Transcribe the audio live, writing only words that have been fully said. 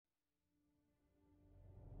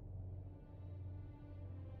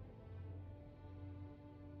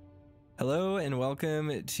Hello and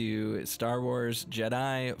welcome to Star Wars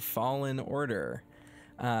Jedi Fallen Order.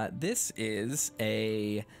 This is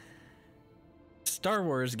a Star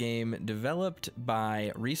Wars game developed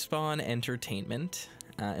by Respawn Entertainment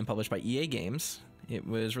and published by EA Games. It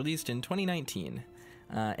was released in 2019,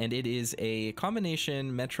 and it is a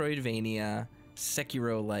combination Metroidvania,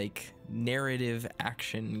 Sekiro-like narrative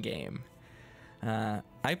action game.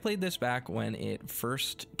 I played this back when it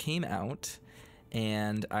first came out,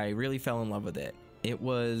 and I really fell in love with it. It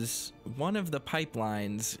was one of the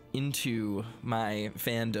pipelines into my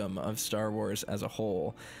fandom of Star Wars as a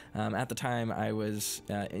whole. At the time, I was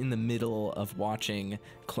in the middle of watching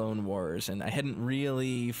Clone Wars, and I hadn't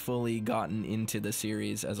really fully gotten into the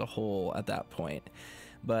series as a whole at that point.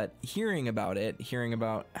 But hearing about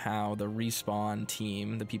how the Respawn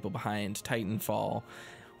team, the people behind Titanfall,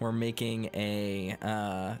 were making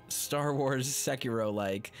a Star Wars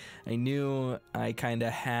Sekiro-like, I knew I kind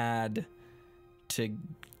of had to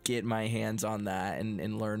get my hands on that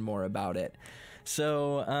and learn more about it.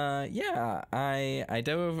 So yeah, I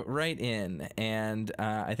dove right in, and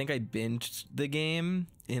I think I binged the game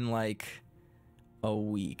in like a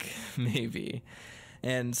week, maybe.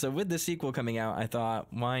 And so with the sequel coming out, I thought,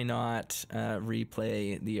 why not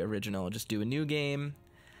replay the original? Just do a new game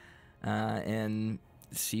and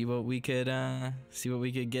see what we could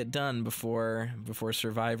get done before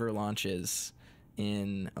Survivor launches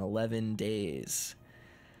in 11 days.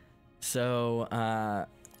 So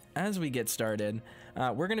as we get started,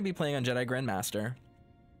 we're going to be playing on Jedi Grandmaster.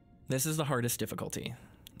 This is the hardest difficulty.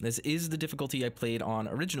 This is the difficulty I played on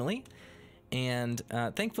originally, and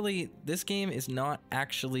thankfully this game is not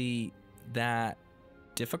actually that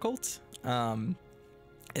difficult.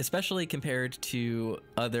 Especially compared to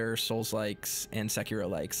other Souls-likes and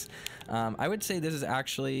Sekiro-likes. I would say this is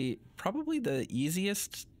actually probably the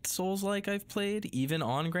easiest Souls-like I've played, even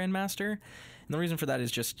on Grandmaster. And the reason for that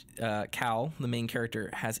is just Cal, the main character,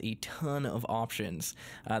 has a ton of options.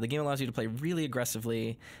 The game allows you to play really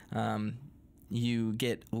aggressively. You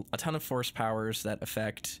get a ton of force powers that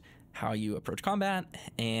affect how you approach combat,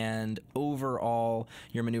 and overall,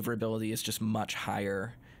 your maneuverability is just much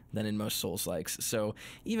higher than in most Souls-likes. So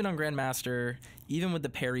even on Grandmaster, even with the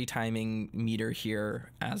parry timing meter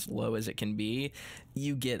here as low as it can be,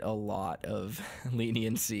 you get a lot of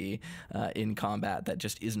leniency in combat that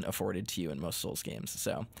just isn't afforded to you in most Souls games.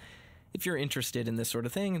 So if you're interested in this sort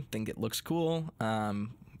of thing, think it looks cool,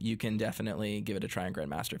 you can definitely give it a try on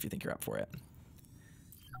Grandmaster if you think you're up for it.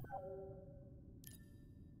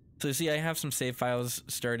 So see, I have some save files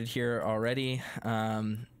started here already.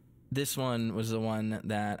 This one was the one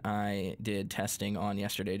that I did testing on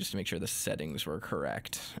yesterday just to make sure the settings were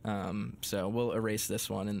correct. So we'll erase this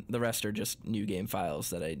one, and the rest are just new game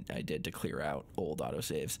files that I did to clear out old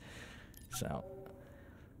autosaves. So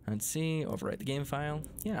let's see, overwrite the game file.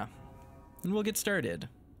 Yeah, and we'll get started.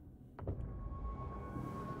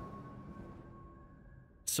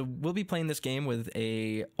 So we'll be playing this game with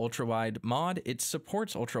a ultra-wide mod. It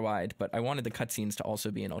supports ultra-wide, but I wanted the cutscenes to also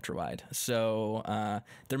be in ultra-wide. So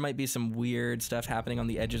there might be some weird stuff happening on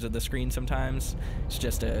the edges of the screen sometimes. It's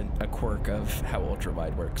just a quirk of how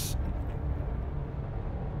ultra-wide works.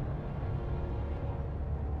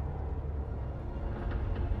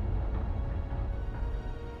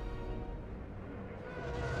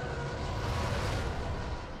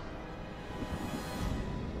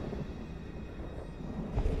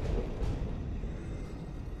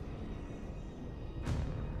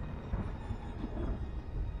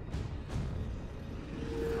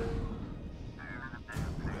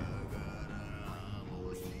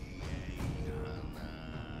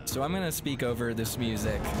 So I'm going to speak over this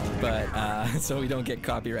music, but so we don't get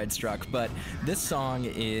copyright struck. But this song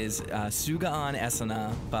is Sugaan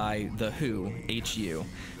Esana by The Who, H-U.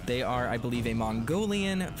 They are, I believe, a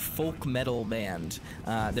Mongolian folk metal band.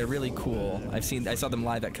 They're really cool. I saw them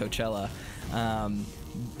live at Coachella.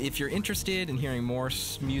 If you're interested in hearing more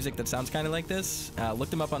music that sounds kind of like this, look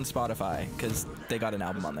them up on Spotify, because they got an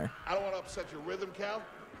album on there. I don't want to upset your rhythm, Cal,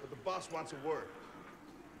 but the boss wants a word.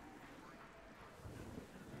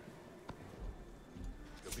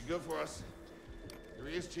 It'll be good for us. Here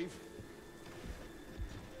he is, Chief.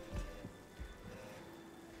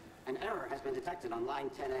 An error has been detected on line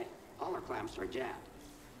 10A. All our clamps are jammed.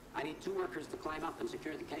 I need 2 workers to climb up and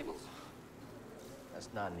secure the cables. That's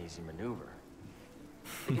not an easy maneuver.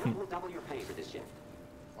 The guild will double your pay for this shift.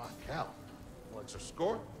 Wow, Cal. What's your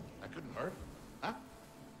score? That couldn't hurt. Huh?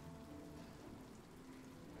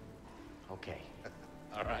 Okay.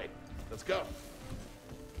 All right, let's go.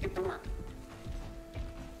 Get to work.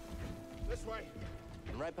 This way.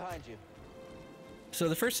 I'm right behind you. So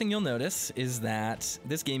the first thing you'll notice is that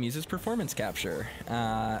this game uses performance capture.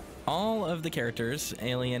 All of the characters,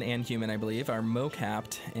 alien and human, I believe, are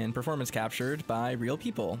mocapped and performance captured by real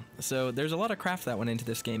people. So there's a lot of craft that went into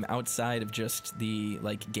this game outside of just the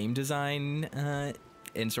like game design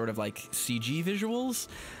and sort of like CG visuals,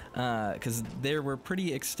 because there were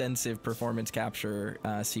pretty extensive performance capture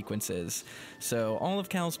sequences. So all of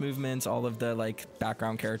Cal's movements, all of the like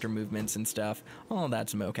background character movements and stuff, all of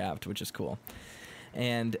that's mocapped, which is cool.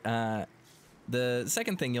 And the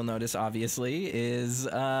second thing you'll notice, obviously, is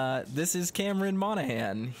this is Cameron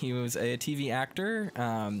Monaghan. He was a TV actor.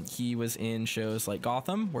 He was in shows like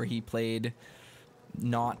Gotham, where he played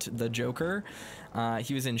not the Joker.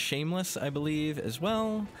 He was in Shameless, I believe, as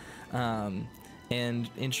well. And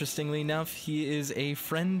interestingly enough, he is a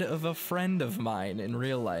friend of mine in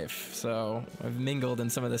real life. So I've mingled in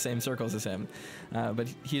some of the same circles as him. But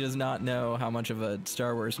he does not know how much of a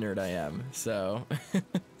Star Wars nerd I am. So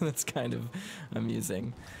that's kind of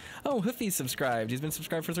amusing. Oh, Hoofy's subscribed. He's been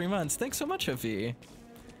subscribed for 3 months. Thanks so much, Hoofy.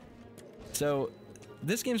 So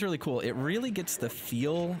this game's really cool. It really gets the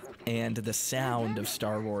feel and the sound of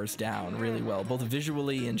Star Wars down really well, both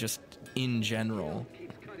visually and just in general.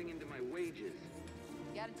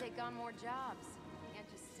 Take on more jobs. Can't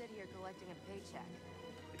just sit here collecting a paycheck.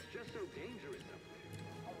 It's just so dangerous up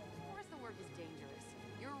there. Of course the work is dangerous.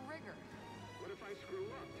 You're a rigger. What if I screw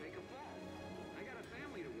up, take a fall? I got a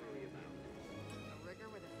family to worry about. A rigger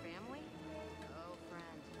with a family? Oh,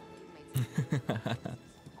 friend. You've made some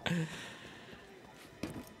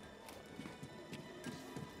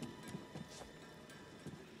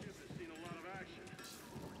Ship has seen a lot of action.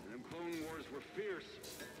 Them Clone Wars were fierce.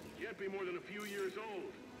 Can't be more than a few years old.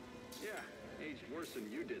 Yeah, aged worse than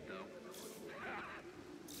you did, though.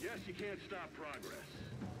 Guess you can't stop progress.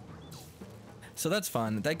 So that's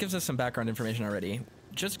fun. That gives us some background information already.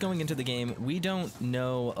 Just going into the game, we don't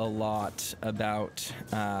know a lot about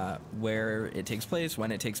where it takes place,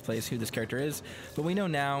 when it takes place, who this character is, but we know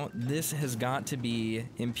now this has got to be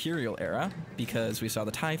Imperial era, because we saw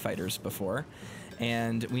the TIE fighters before,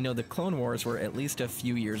 and we know the Clone Wars were at least a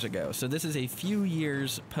few years ago. So this is a few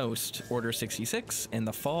years post Order 66 and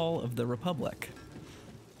the fall of the Republic.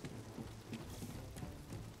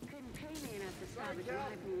 Couldn't pay me enough to salvage my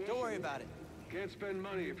creation. Don't worry about it. Can't spend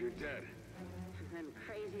money if you're dead. Them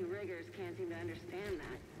crazy riggers can't seem to understand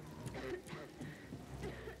that.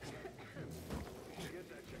 Get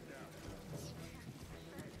that checked out.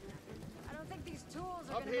 I don't think these tools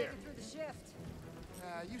are Up gonna make here. it through the shift.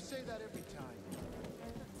 You say that every time.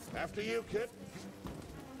 After you, kid.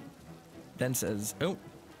 Then says, oh,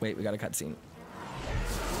 wait, we got a cutscene.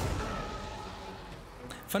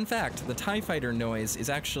 Fun fact, the TIE fighter noise is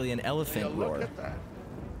actually an elephant Look roar. at that.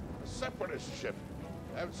 A separatist ship.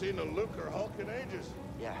 Haven't seen a Luke or Hulk in ages.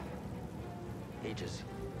 Yeah. Ages.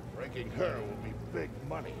 Breaking her will be big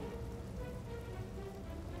money.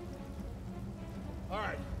 All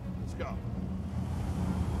right, let's go.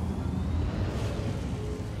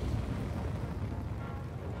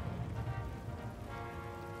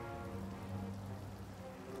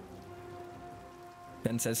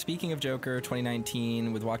 Ben says, speaking of Joker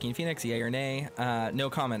 2019 with Joaquin Phoenix, yay or nay? No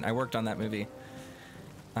comment. I worked on that movie.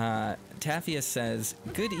 Taffius says,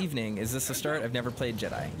 good evening. Is this the start? I've never played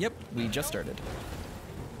Jedi. Yep, we just started.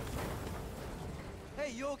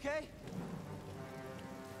 Hey, you okay?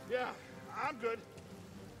 Yeah, I'm good.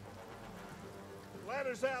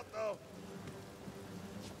 Ladder's out, though.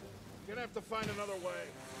 Gonna have to find another way.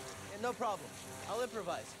 Yeah, no problem. I'll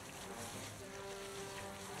improvise.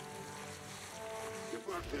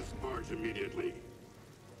 Depart this barge immediately.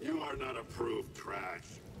 You are not approved trash.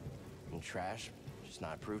 I'm trash, just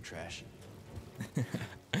not approved trash.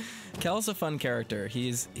 Kel's a fun character.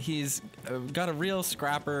 He's got a real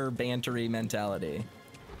scrapper, bantery mentality.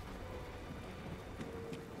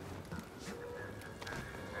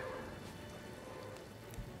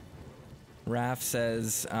 Raph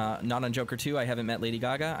says, not on Joker 2, I haven't met Lady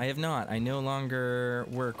Gaga. I have not. I no longer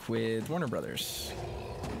work with Warner Brothers.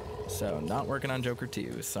 So, not working on Joker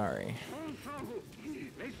 2, sorry.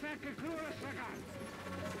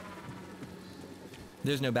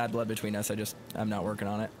 There's no bad blood between us, I'm not working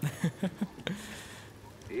on it.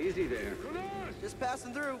 Easy there. Just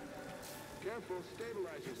passing through. Careful,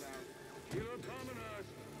 stabilizers out. Kilo Dominus.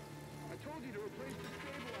 I told you to replace the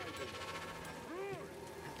stabilizers.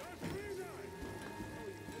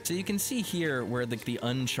 So you can see here where the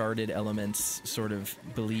Uncharted elements sort of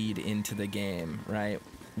bleed into the game, right?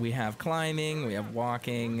 We have climbing, we have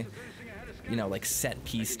walking, you know, like set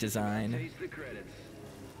piece design. Taste the credits.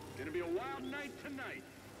 Gonna be a wild night tonight.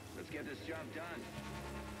 Let's get this job done.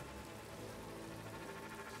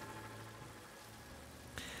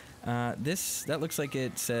 That looks like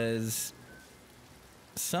it says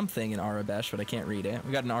something in Arabesh, but I can't read it.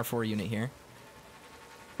 We got an R4 unit here.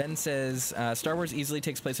 Ben says, Star Wars easily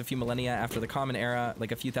takes place a few millennia after the Common Era,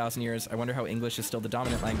 like a few thousand years. I wonder how English is still the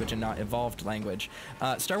dominant language and not evolved language.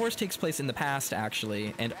 Star Wars takes place in the past,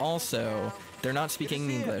 actually, and also, they're not speaking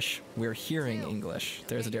English. We're hearing English.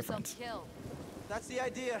 There's a difference. That's the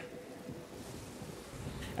idea.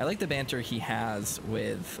 I like the banter he has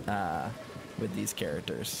with these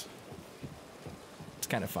characters. It's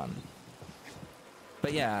kind of fun.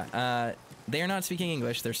 But yeah, they are not speaking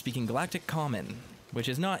English. They're speaking Galactic Common, which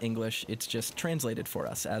is not English, it's just translated for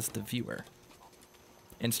us as the viewer.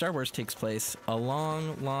 And Star Wars takes place a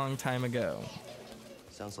long, long time ago.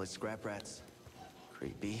 Sounds like scrap rats.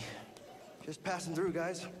 Creepy. Just passing through,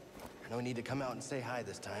 guys. No need to come out and say hi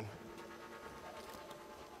this time.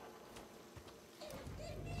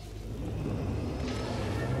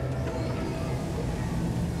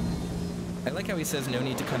 I like how he says no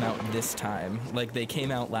need to come out this time, like they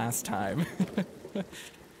came out last time.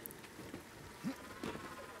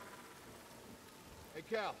 Hey,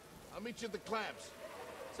 Cal, I'll meet you at the clamps.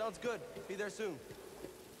 Sounds good. Be there soon.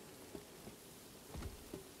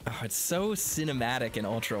 Oh, it's so cinematic and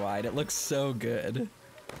ultra-wide. It looks so good.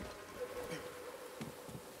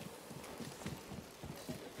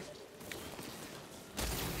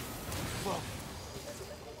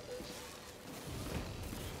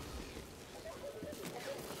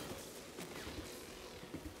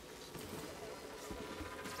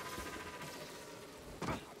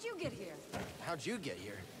 How'd you get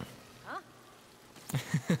here? Huh?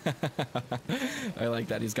 I like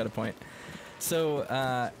that. He's got a point.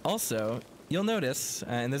 So, also, you'll notice,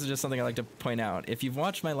 and this is just something I like to point out, if you've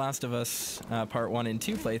watched my Last of Us Part 1 and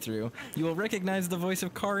 2 playthrough, you will recognize the voice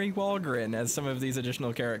of Kari Walgren as some of these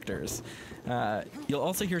additional characters. You'll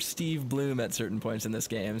also hear Steve Bloom at certain points in this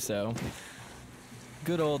game, so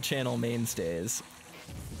good old channel mainstays.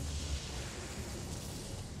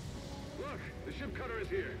 Look, the ship cutter is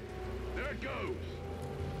here. There it goes.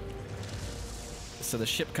 So the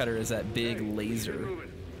ship cutter is that big laser.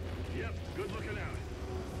 Yep, good looking out.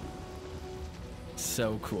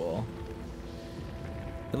 So cool.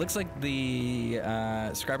 It looks like the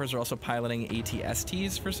scrappers are also piloting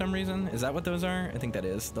AT-STs for some reason. Is that what those are? I think that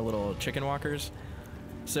is. The little chicken walkers.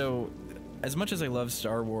 So, as much as I love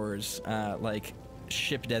Star Wars, like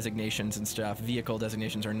ship designations and stuff, vehicle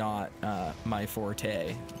designations are not my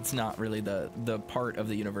forte. It's not really the part of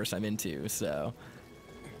the universe I'm into, so.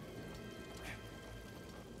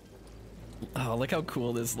 Oh, look how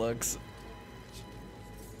cool this looks.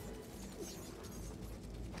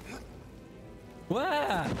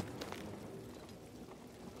 Wow!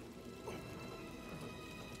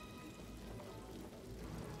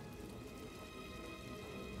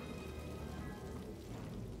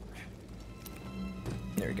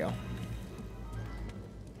 There we go.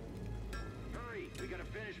 Hurry, we gotta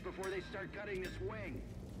finish before they start cutting this wing.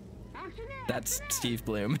 That's Steve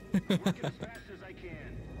Bloom. Working as fast as I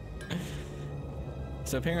can.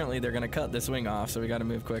 So apparently they're gonna cut this wing off, so we gotta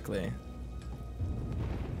move quickly.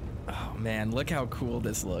 Oh man, look how cool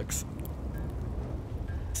this looks.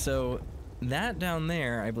 So that down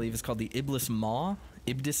there, I believe, is called the Iblis Maw,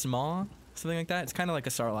 something like that. It's kind of like a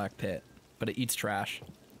Sarlacc pit, but it eats trash.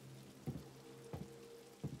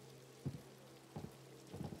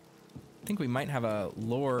 I think we might have a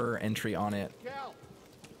lore entry on it. Cal,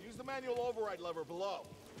 use the manual override lever below.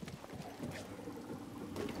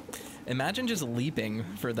 Imagine just leaping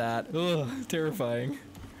for that. Ugh, terrifying.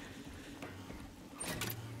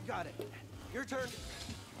 Got it. Your turn.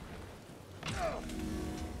 Hold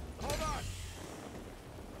on.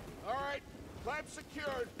 All right, clamp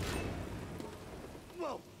secured.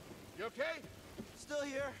 Whoa. You okay? Still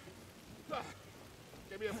here.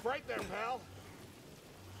 Give me a fright there, pal.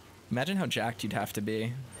 Imagine how jacked you'd have to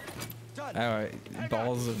be. Done. Oh,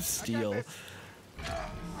 balls of steel.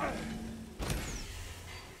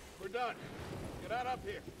 We're done. Get out up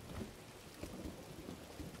here.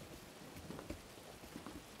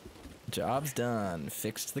 Job's done.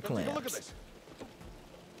 Fixed the Now take a look at clamps. this.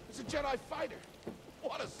 It's a Jedi fighter.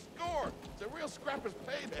 What a score! It's a real scrapper's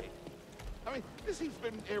payday. I mean, this thing's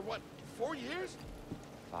been here, what, 4 years?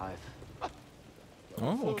 5.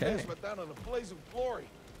 Oh, Flew okay. this, but down in a blaze of glory.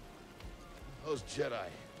 Those Jedi.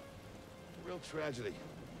 Real tragedy.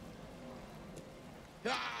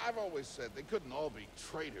 Yeah, I've always said they couldn't all be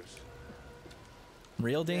traitors.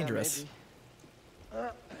 Real dangerous. I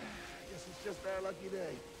guess it's just our lucky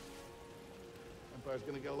day. Empire's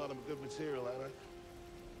gonna get a lot of good material out of it.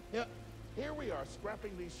 Yeah, here we are,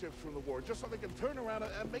 scrapping these ships from the war just so they can turn around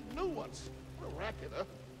and make new ones. What a racket, huh?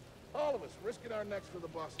 All of us risking our necks for the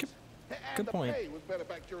bosses. And good the point. pay was better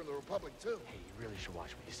back during the Republic, too. Hey, you really should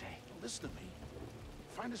watch what you say. Listen to me.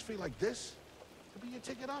 Find us fee like this, it'll be your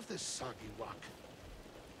ticket off this soggy rock.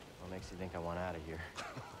 What makes you think I want out of here?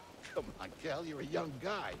 Come on, Cal, you're a young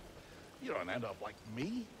guy. You don't end up like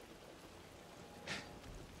me.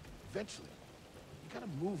 Eventually, you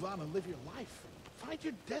gotta move on and live your life. Find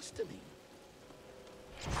your destiny.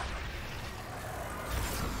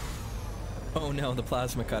 Oh no, the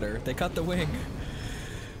plasma cutter. They cut the wing.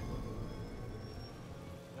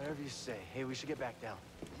 Whatever you say. Hey, we should get back down.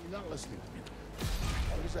 You're not listening to me.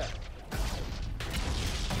 What is that?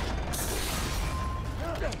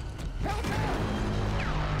 Help me!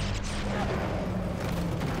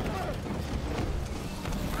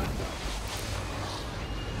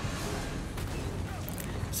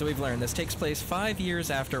 So we've learned this takes place 5 years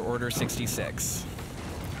after Order 66.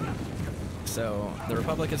 So the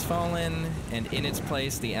Republic has fallen, and in its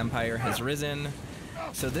place the Empire has risen.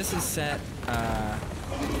 So this is set,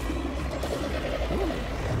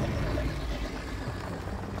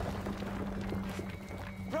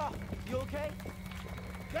 Bro, you okay?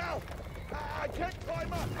 Cal! I can't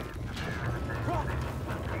climb up! Bro,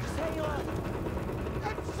 just hang on.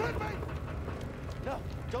 Send me! No,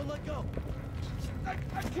 don't let go. I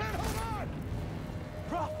can't hold on!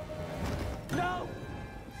 Bro, no!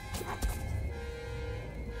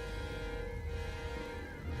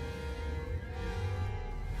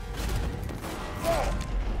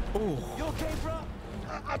 ooh, You okay, bro?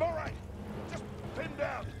 I'm all right. Just pinned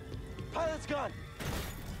down. Pilot's gone.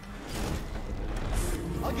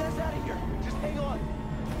 I'll get us out of here. Just hang on.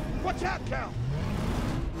 Watch out, Cal!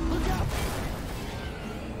 Look out!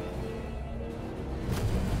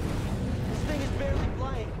 This thing is barely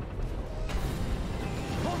flying.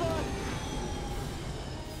 Hold on!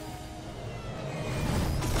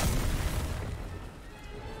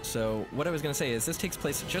 so what I was going to say is this takes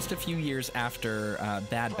place just a few years after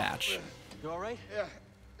Bad Batch. You all right? Yeah.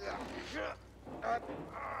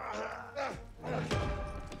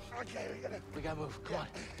 Okay, We gotta move. Come on.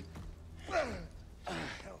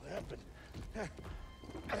 hell happened?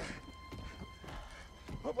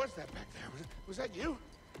 What was that back there? Was that you?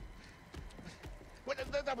 What,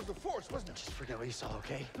 that was the Force, wasn't it? Just forget what you saw,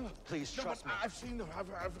 okay? Please No, trust but me. I've seen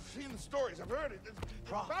the stories. I've heard it. There's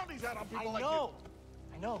Bro, bounties out on people I like know.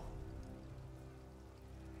 I know.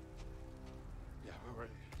 you. Yeah, we're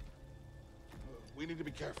ready. We need to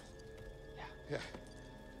be careful. Yeah.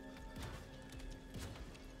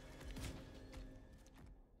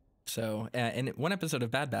 So in one episode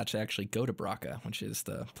of Bad Batch, they actually go to Braca, which is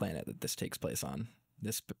the planet that this takes place on.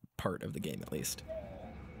 This part of the game, at least.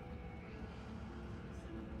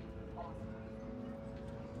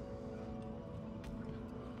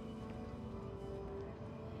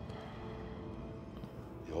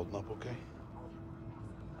 You holding up okay?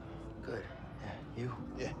 Good. Yeah, you?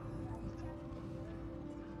 Yeah.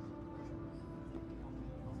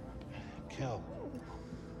 Cal,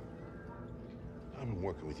 I've been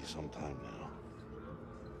working with you some time now.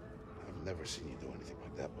 I've never seen you do anything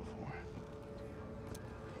like that before.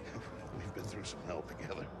 We've been through some hell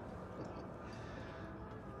together.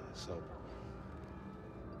 So,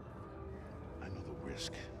 I know the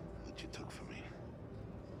risk that you took for me.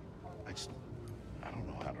 I don't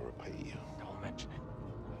know how to repay you. Don't mention it.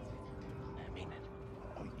 I mean it.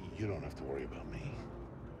 Oh, you don't have to worry about me.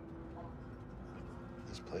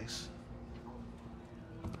 This place,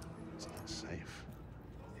 it's not safe.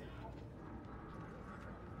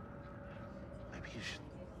 Maybe you should,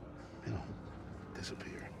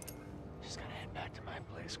 disappear. Just gotta head back to my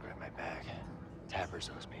place, grab my bag. Tappers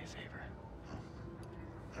owes me a favor.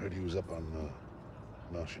 I heard he was up on,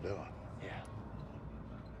 Mount Shadow. Yeah.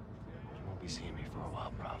 You won't be seeing me for a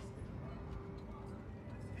while, bro.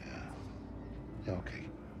 Yeah, okay.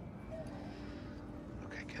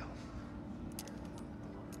 Okay, Cal.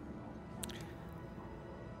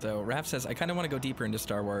 So Raph says, I kind of want to go deeper into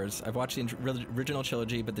Star Wars. I've watched the original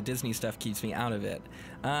trilogy, but the Disney stuff keeps me out of it.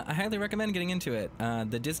 I highly recommend getting into it.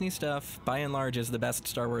 The Disney stuff, by and large, is the best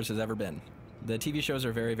Star Wars has ever been. The TV shows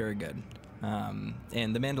are very, very good. And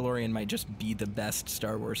The Mandalorian might just be the best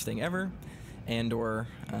Star Wars thing ever. Andor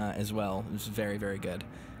as well. It's very, very good.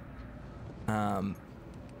 To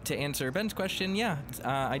answer Ben's question, yeah,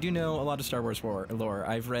 I do know a lot of Star Wars lore.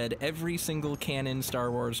 I've read every single canon Star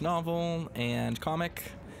Wars novel and comic.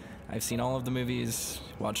 I've seen all of the movies,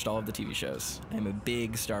 watched all of the TV shows. I'm a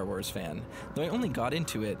big Star Wars fan, though I only got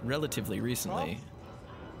into it relatively recently.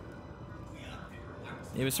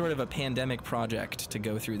 It was sort of a pandemic project to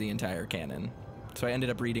go through the entire canon. So I ended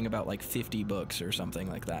up reading about like 50 books or something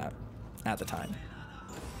like that at the time.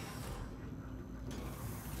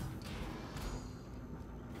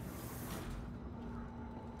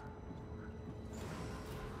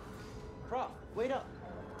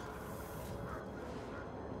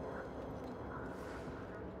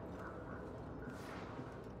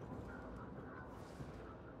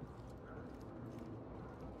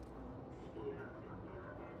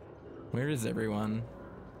 Where is everyone?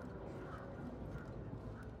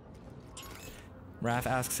 Raph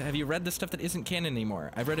asks, have you read the stuff that isn't canon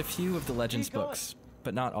anymore? I've read a few of the Legends books,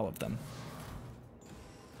 but not all of them.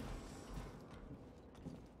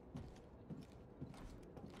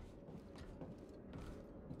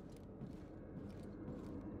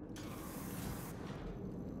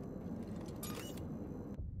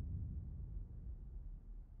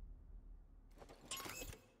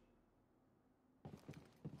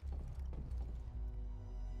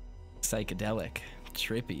 Psychedelic,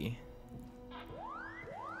 trippy.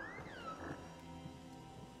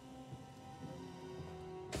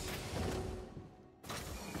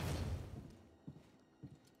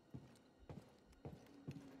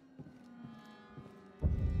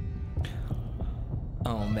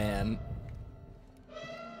 Oh man.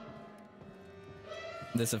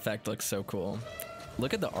 This effect looks so cool.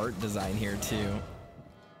 Look at the art design here too.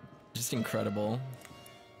 Just incredible.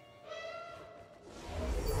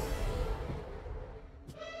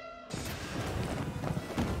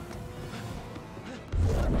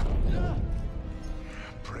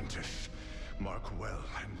 Apprentice, mark well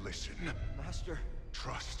and listen. Master.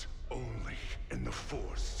 Trust only in the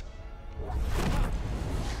Force.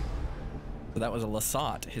 So that was a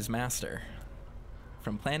Lasat, his master,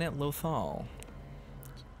 from planet Lothal,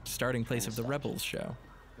 starting place of the Rebels show.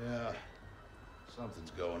 Yeah,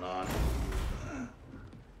 something's going on.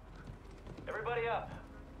 Everybody up.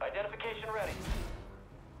 Identification ready.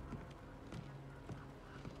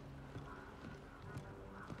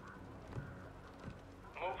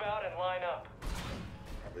 Move out and line up.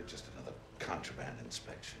 Probably just another contraband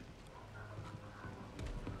inspection.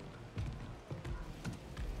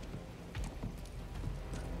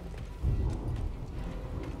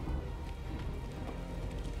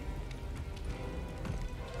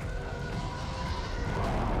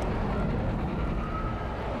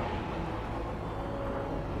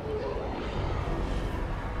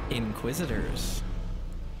 Inquisitors.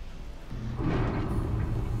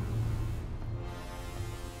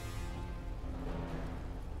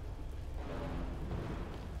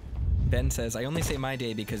 Ben says, I only say my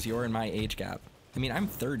day because you're in my age gap. I mean, I'm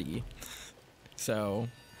 30, so...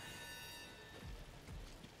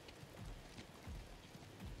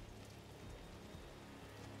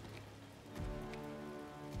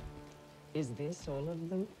 Is this all of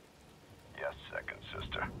them? Yes, second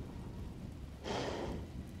sister.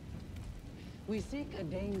 We seek a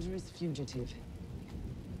dangerous fugitive.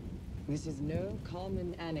 This is no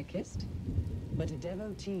common anarchist, but a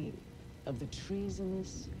devotee of the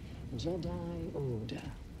treasonous Jedi Order.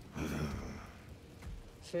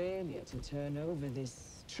 Failure to turn over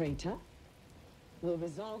this traitor will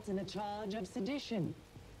result in a charge of sedition.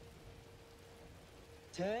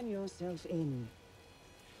 Turn yourself in,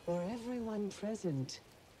 or everyone present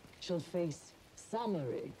shall face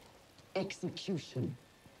summary execution.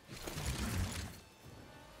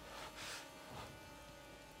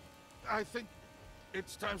 I think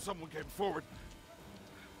it's time someone came forward.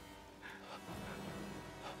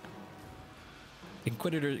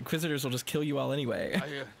 Inquisitors will just kill you all anyway.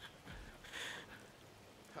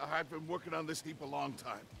 I've been working on this heap a long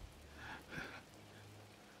time.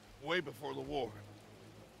 Way before the war.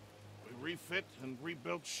 We refit and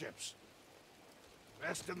rebuilt ships.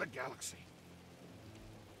 Best in the galaxy.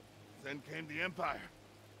 Then came the Empire.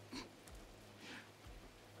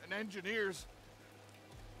 And engineers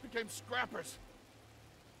became scrappers.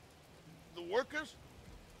 The workers,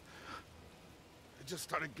 they just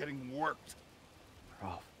started getting worked.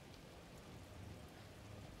 Prof.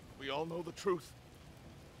 We all know the truth.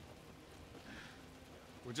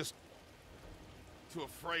 We're just too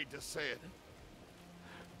afraid to say it.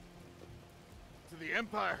 To the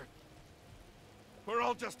Empire, we're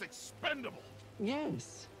all just expendable.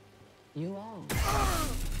 Yes, you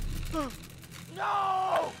are.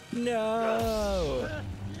 No! No!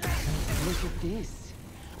 Look at this,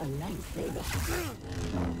 a lightsaber.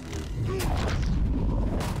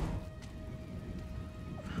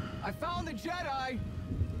 I found the Jedi!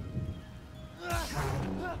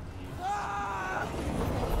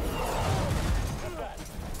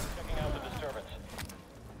 Checking out the disturbance.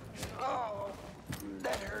 Oh,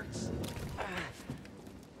 that hurts.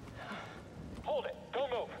 Hold it.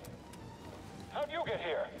 Don't move. How'd you get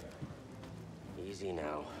here? Easy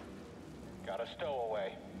now. Got a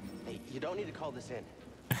stowaway. Hey, you don't need to call this in.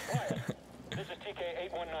 Quiet. This is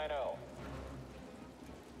TK-8190.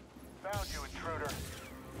 Found you, intruder.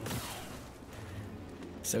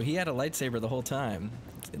 So he had a lightsaber the whole time.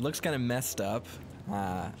 It looks kind of messed up.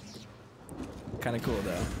 Kind of cool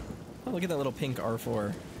though. Oh, look at that little pink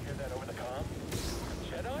R4. Hear that over the comm?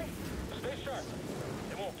 Jedi? Stay sharp.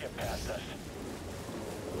 They won't get past us.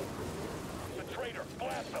 The traitor,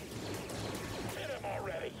 blast him! Hit him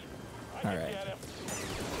already! I can right. get him!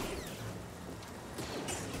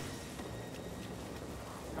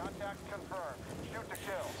 Contact confirmed. Shoot to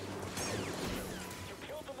kill. You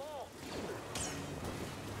killed them all!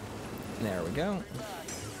 There we go.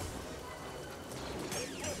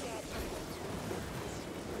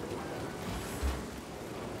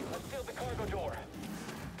 Let's seal the cargo door.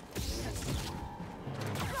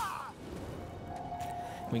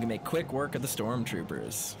 We can make quick work of the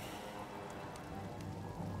stormtroopers.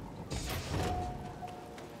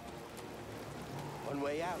 One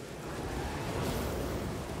way out.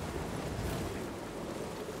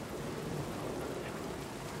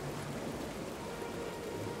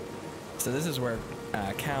 So this is where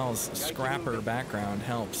Cal's scrapper background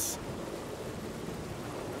helps.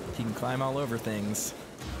 He can climb all over things.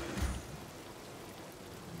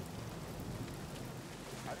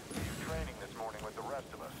 I didn't see you training this morning with the rest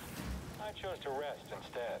of us. I chose to rest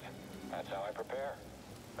instead. That's how I prepare.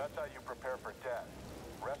 That's how you prepare for death.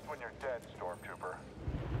 Rest when you're dead, Stormtrooper.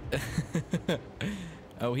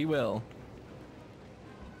 Oh, he will.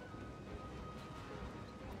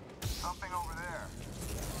 Something over there.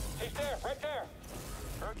 He's there, right there.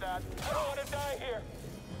 Heard that. I don't want to die here.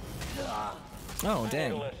 Oh,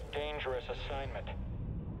 dang. Endless, dangerous assignment.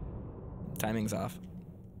 Timing's off.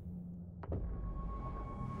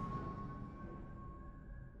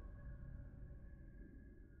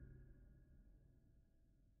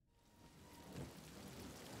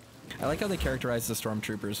 I like how they characterize the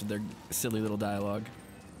stormtroopers with their silly little dialogue.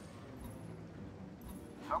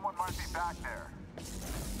 Someone might be back there.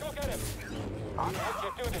 Go get him. I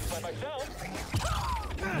can't do this by myself.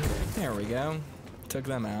 There we go. Took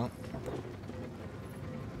them out.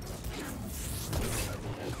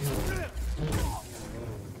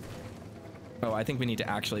 Oh, I think we need to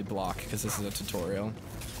actually block because this is a tutorial.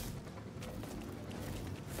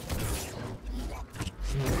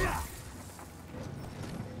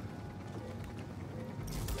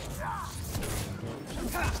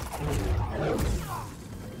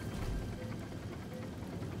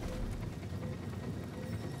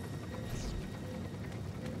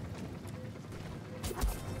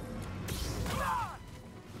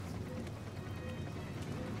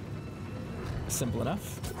 Simple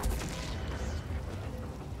enough.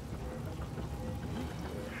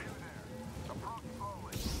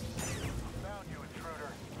 Found you,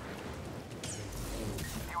 intruder.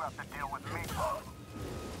 You have to deal with me.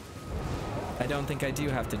 I don't think I do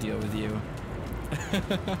have to deal with you. The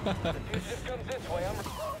fugitive comes this way.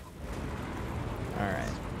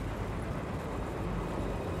 Alright.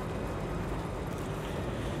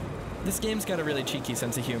 This game's got a really cheeky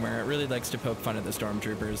sense of humor. It really likes to poke fun at the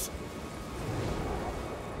stormtroopers.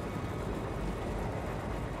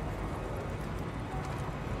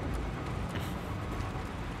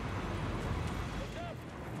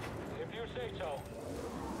 If you say so.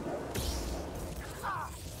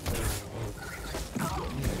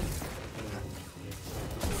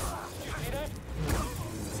 You see that?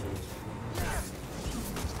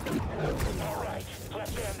 All right,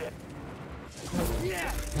 let's end it.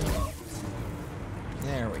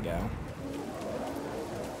 There we go.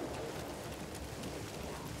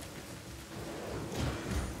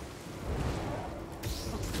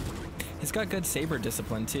 He's got good saber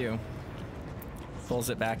discipline too. Pulls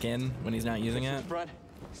it back in when he's not using it. Front.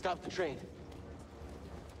 Stop the train.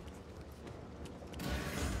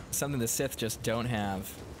 Something the Sith just don't have.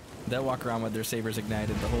 They'll walk around with their sabers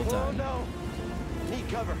ignited the whole time. Oh no! Need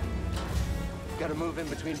cover. Gotta move in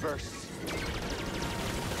between bursts.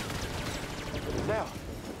 Now.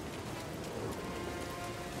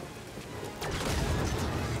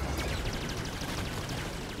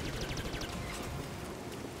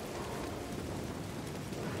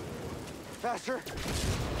 Faster.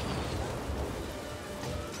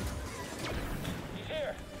 He's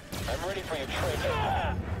here. I'm ready for your trade.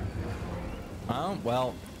 Oh,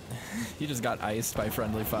 well, he just got iced by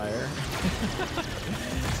friendly fire.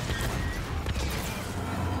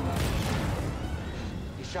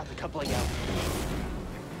 He shot the coupling out.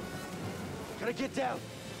 Gotta get down.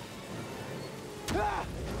 Ah!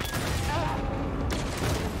 Ah!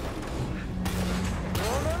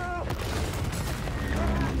 No, no, no!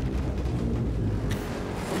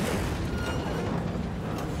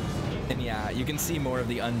 And yeah, you can see more of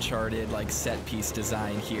the Uncharted like set piece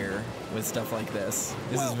design here with stuff like this.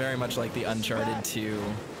 This is very much like the Uncharted 2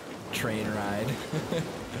 train ride.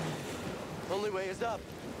 Only way is up.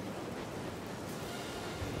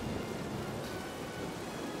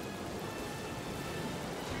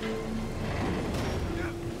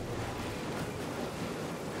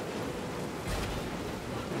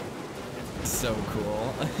 so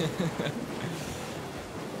cool.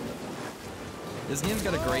 This game's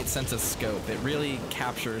got a great sense of scope. It really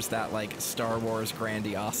captures that like Star Wars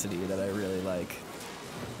grandiosity that I really like.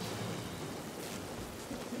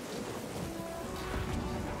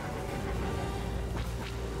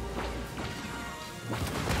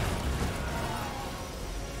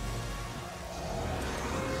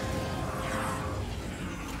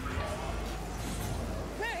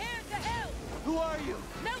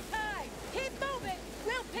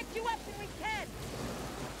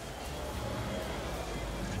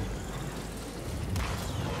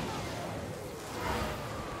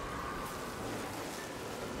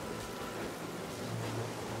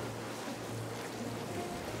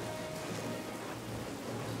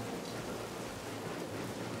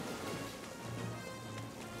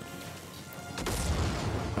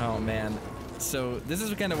 Oh man. So this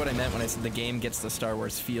is kind of what I meant when I said the game gets the Star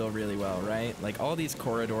Wars feel really well, right? Like all these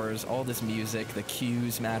corridors, all this music, the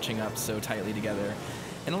cues matching up so tightly together.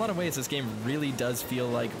 In a lot of ways, this game really does feel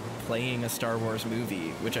like playing a Star Wars movie,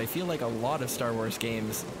 which I feel like a lot of Star Wars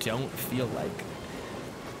games don't feel like.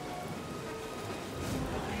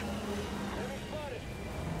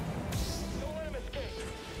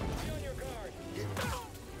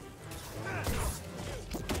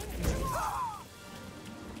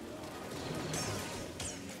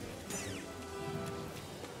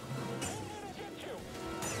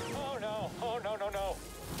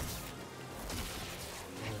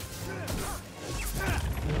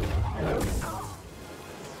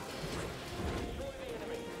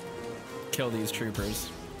 Kill these troopers.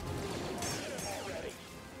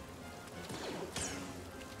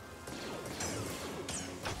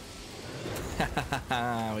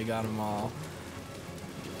 We got them all.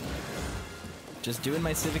 Just doing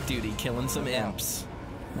my civic duty, killing some imps.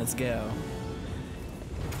 Let's go.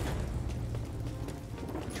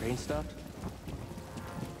 Train stopped?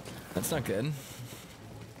 That's not good.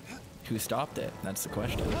 Who stopped it? That's the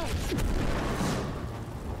question.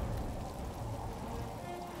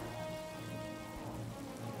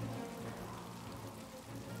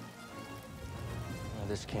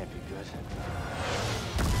 This can't be good.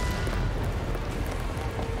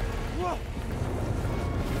 Whoa!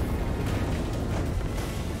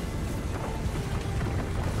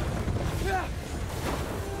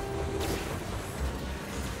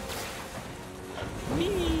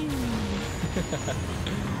 Whee!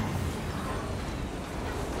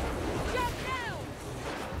 Jump now!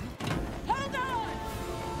 Hold on!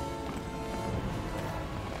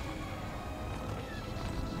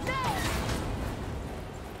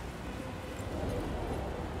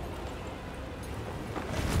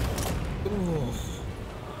 Ooh.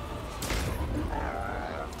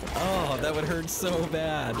 Oh, that would hurt so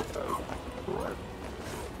bad.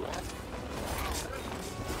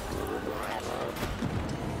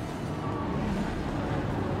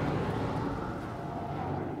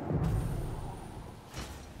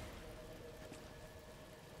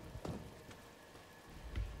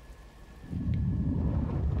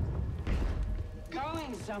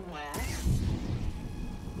 Going somewhere.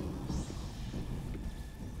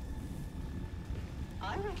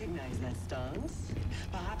 I recognize that stance.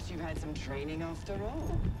 Perhaps you've had some training after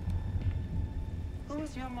all. Who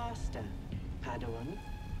is your master, Padawan?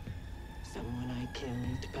 Someone I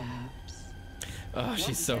killed, perhaps? Oh,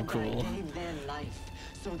 she's so cool. I gave their life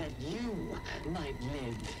so that you might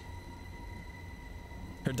live.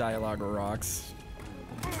 Her dialogue rocks.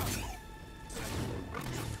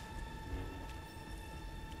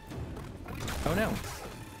 Oh no.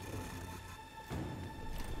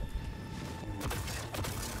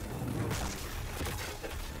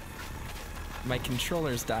 My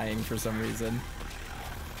controller's dying for some reason.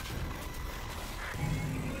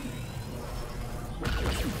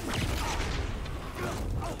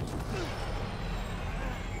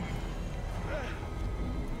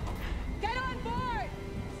 Get on board!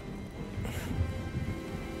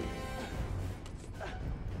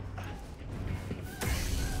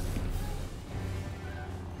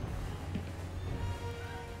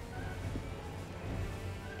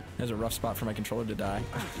 There's a rough spot for my controller to die.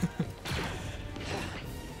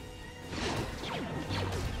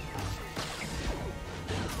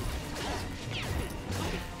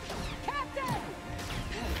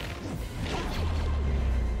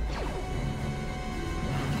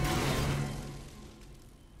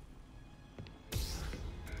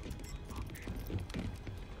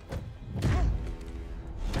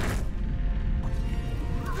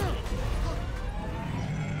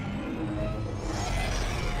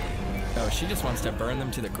 She just wants to burn them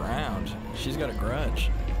to the ground. She's got a grudge.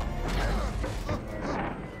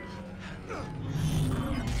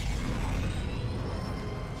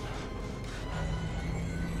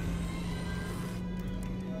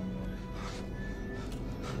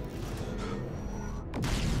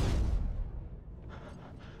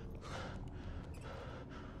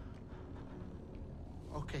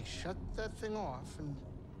 Hey, shut that thing off and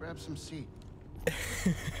grab some seat.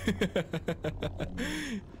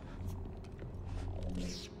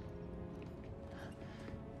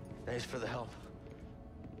 Thanks for the help.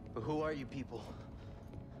 But who are you people?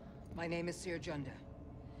 My name is Cere,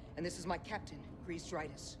 and this is my captain, Grease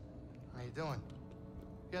Dritus. How you doing?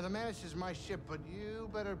 Yeah, the Mantis is my ship, but you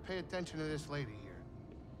better pay attention to this lady here.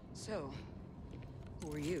 So,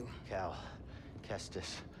 who are you? Cal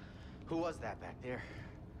Kestis. Who was that back there?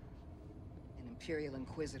 An Imperial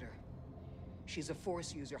Inquisitor. She's a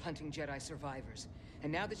Force user hunting Jedi survivors.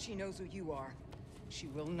 And now that she knows who you are, she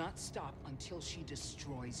will not stop until she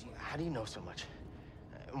destroys you. How do you know so much?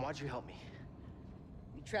 And why'd you help me?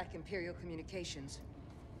 We track Imperial communications.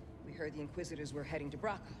 We heard the Inquisitors were heading to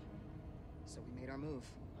Bracca, so we made our move.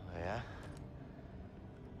 Oh, yeah?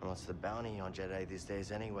 And what's the bounty on Jedi these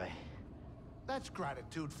days anyway? That's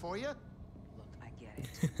gratitude for you. Look, I get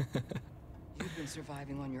it. You've been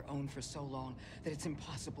surviving on your own for so long that it's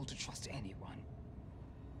impossible to trust anyone.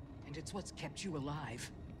 And it's what's kept you alive.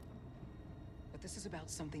 But this is about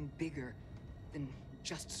something bigger than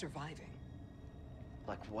just surviving.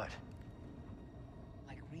 Like what?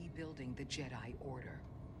 Like rebuilding the Jedi Order.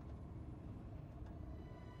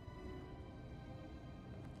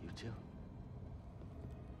 You too?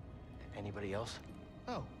 Anybody else?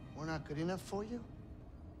 Oh, we're not good enough for you?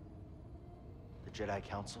 The Jedi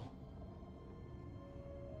Council?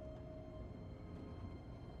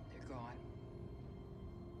 They're gone.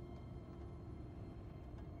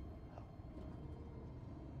 Oh.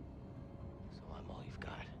 So I'm all you've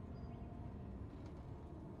got.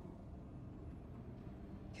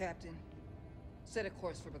 Captain, set a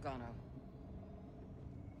course for Bogano.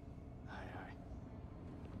 Aye, aye.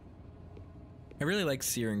 I really like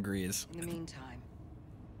Cere and Grease. In the meantime,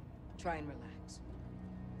 try and relax.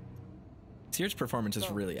 Cere's performance is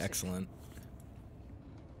really excellent.